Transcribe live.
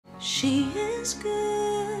She is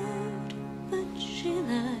good, but she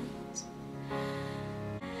lies.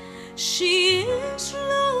 She is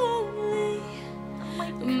lonely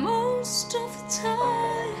most of the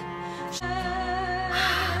time.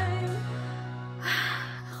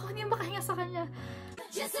 Ako hindi makahinga sa kanya.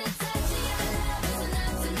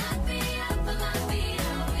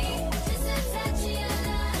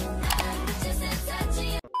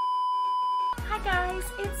 Hi guys,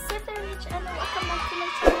 it's Ittsimplyritch and welcome back to my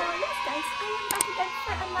channel. Yes guys, I am back again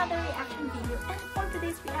for another reaction video, and for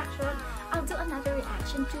today's reaction, I'll do another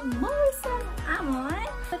reaction to Morissette Amon.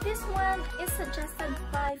 But this one is suggested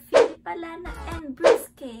by Lana and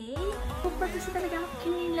Briskay. Super kasi talaga ako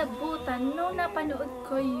kinilabutan nung napanood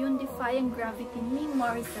ko yung Defying Gravity ni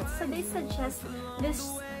Morissette. So they suggest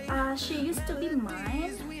this, She Used to Be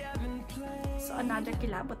Mine. So another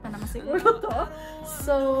kilabot na naman siguro to.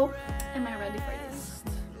 So, am I ready for this?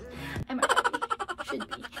 Am I ready? Should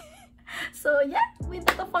be. So yeah,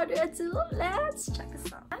 without further ado, let's check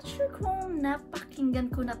this out. Not sure kung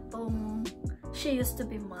napakinggan ko na tong She Used to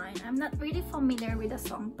Be Mine. I'm not really familiar with the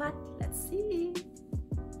song, but let's see.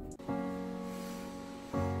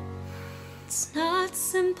 It's not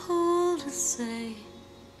simple to say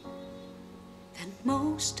that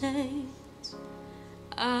most days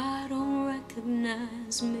I don't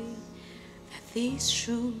recognize me, that these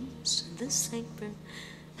shoes and this apron,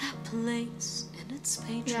 that place and its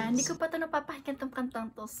patrons. Yeah, hindi ko pa ito napapakinggan tong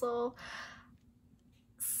kantang to. So,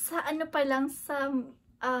 sa ano pa lang, sa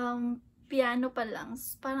piano pa lang,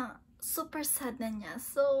 parang super sad na niya.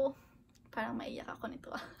 So, parang maiyak ako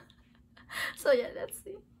nito. So yeah, let's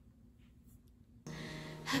see.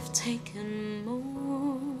 Have taken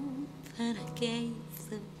more than I gave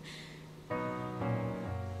them.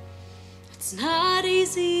 It's not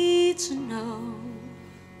easy to know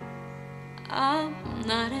I'm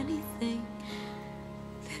not anything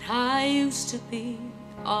that I used to be,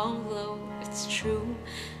 although it's true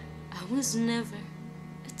I was never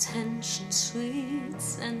attention sweet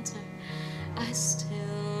center. I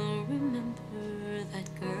still remember that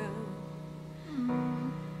girl.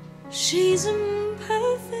 She's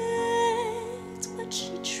imperfect, but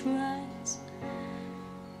she tries.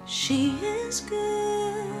 She is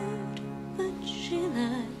good, but she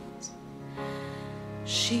lies.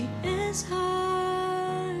 She is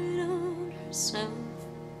hard on herself.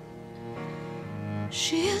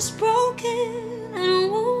 She is broken and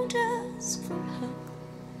won't ask for help.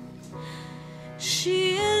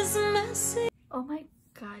 She is messy. Oh my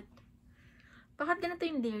God. Bakit ganito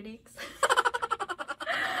yung lyrics?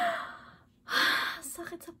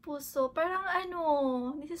 Sakit sa puso. Parang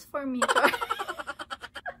ano, this is for me.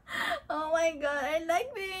 Oh my God, I like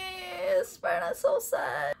this. Parang so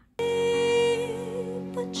sad.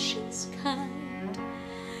 But she's kind.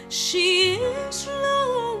 She is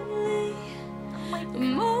lonely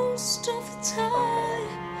most of the time.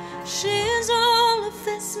 She is all of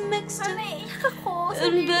this mixed up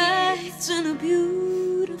and baked in a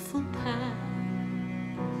beautiful pie.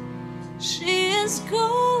 She is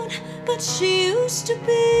gone, but she used to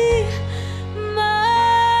be mine.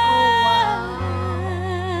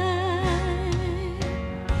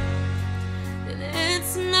 And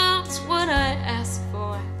it's not what I ask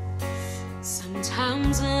for.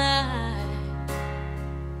 Sometimes life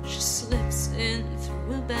just slips in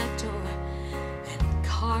through a back door and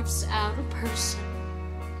carves out a person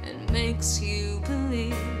and makes you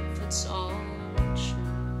believe it's all true.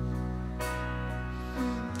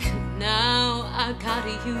 And now I got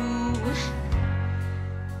you.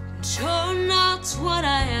 You're not what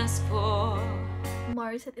I asked for.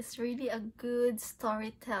 Morissette is really a good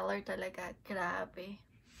storyteller talaga. Grabe.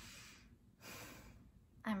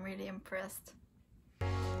 I'm really impressed.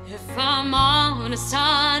 If I'm honest,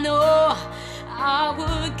 I know I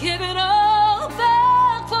would give it all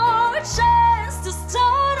back for a chance to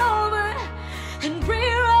start over and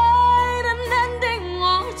rewrite an ending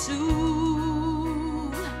or two.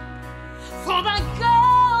 For the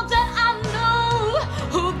girl that I know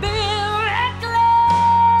who'll be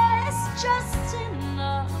reckless just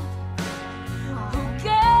enough, who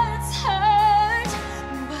gets hurt,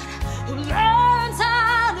 but who learns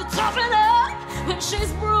how to toughen up when she's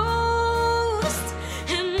bruised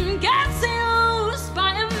and gets used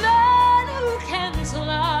by a man who can't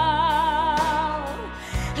love.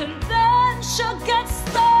 And then she'll get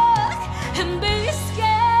stuck and be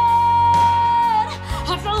scared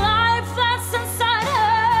of the life that's inside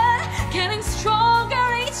her, getting stronger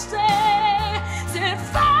each day. It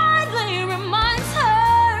finally reminds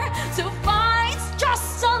her to fight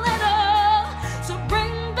just a little, to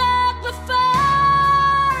bring back the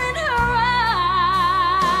fire in her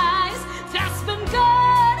eyes. That's been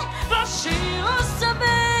good, but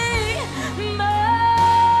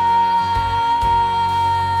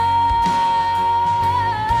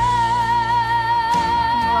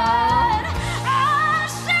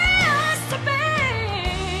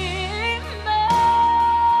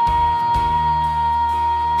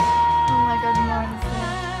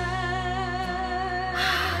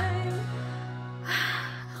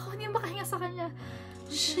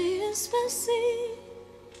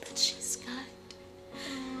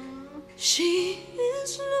She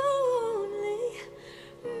is lonely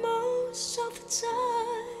most of the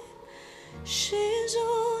time. She's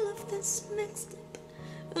all of this mixed up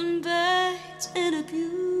and baked in a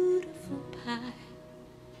beautiful pie.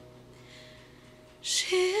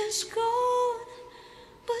 She is gone,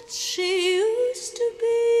 but she used to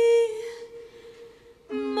be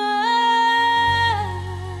mine.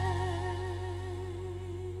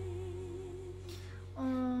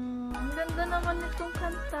 Ang ganda naman itong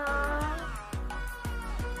kanta.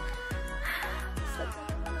 Sad na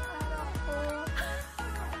naman ang araw ko.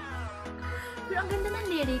 Pero ang ganda ng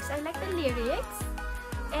lyrics. I like the lyrics.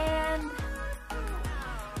 And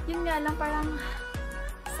yun nga lang, parang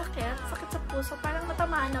sakit sa puso. Parang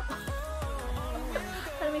natamaan ako.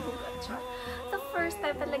 Parang may hugot siya. The first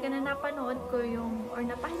time talaga na napanood ko yung, or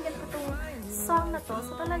napahinggan ko itong song na to.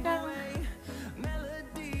 So talagang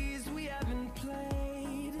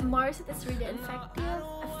Morissette is really effective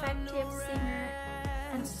singer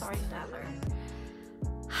and storyteller.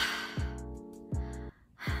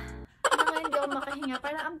 Parang hindi ako makahinga.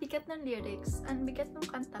 Parang ang bigat ng lyrics, ang bigat ng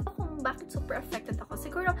kanta. Kung bakit super affected ako.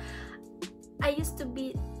 Siguro, I used to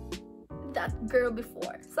be that girl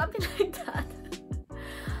before. Something like that.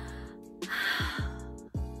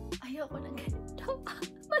 Ayoko ng ganito.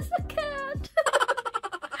 Masakit!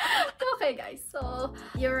 Okay guys, so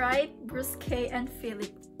you're right, Bruce K and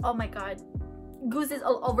Philip. Oh my god. Gooses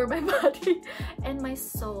all over my body and my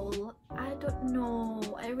soul. I don't know.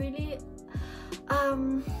 I really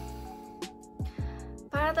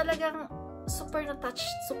para talagang super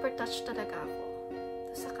touched talaga ako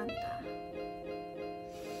sa kanta.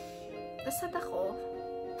 Nasad ako.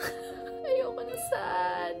 Ayoko na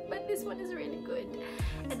sad. But this one is really good.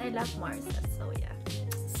 And I love Morissette, so yeah.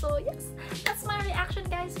 So yes, that's my reaction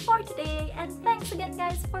guys for today. And thanks again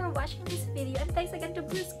guys for watching this video. And thanks again to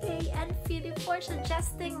Bruce K and Philip for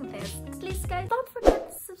suggesting this. Please guys, don't forget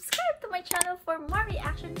to subscribe to my channel for more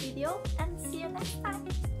reaction video. And see you next time.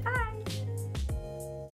 Bye!